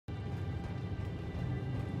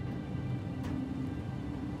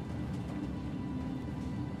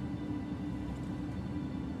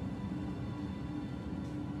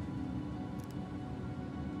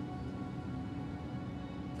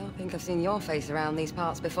think I've seen your face around these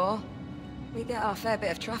parts before. We get our fair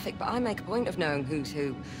bit of traffic, but I make a point of knowing who's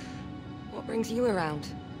who. What brings you around?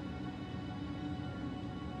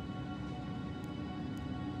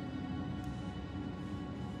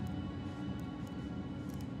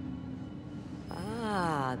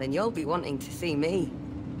 Ah, then you'll be wanting to see me.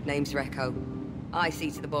 Name's Recco. I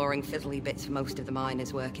see to the boring, fiddly bits for most of the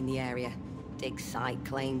miners work in the area. Dig site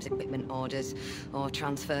claims, equipment orders, or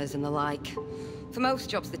transfers and the like. For most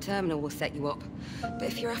jobs, the terminal will set you up. But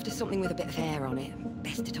if you're after something with a bit of air on it,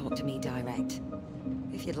 best to talk to me direct.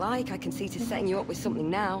 If you'd like, I can see to setting you up with something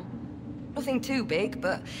now. Nothing too big,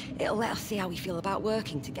 but it'll let us see how we feel about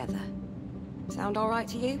working together. Sound all right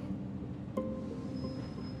to you?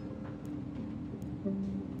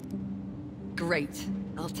 Great.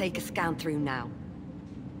 I'll take a scan through now.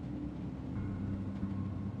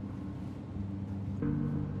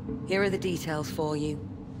 Here are the details for you.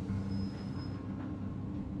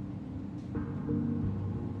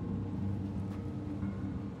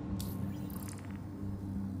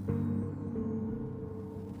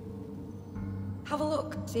 Have a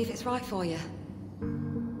look, see if it's right for you.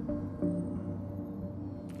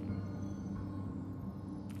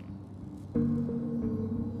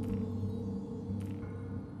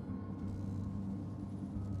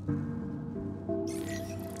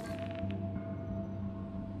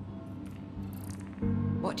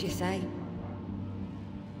 What do you say?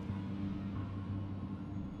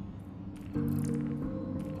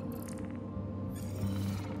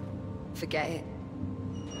 Forget it.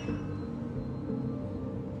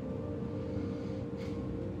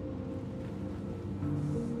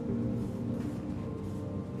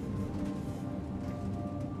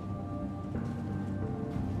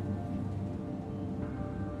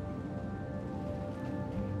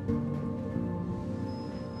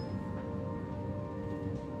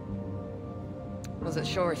 Wasn't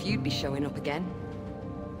sure if you'd be showing up again.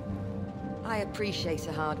 I appreciate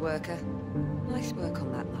a hard worker. Nice work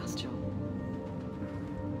on that last job.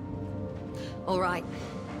 All right,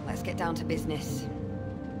 let's get down to business.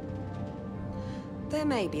 There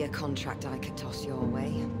may be a contract I could toss your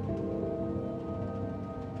way.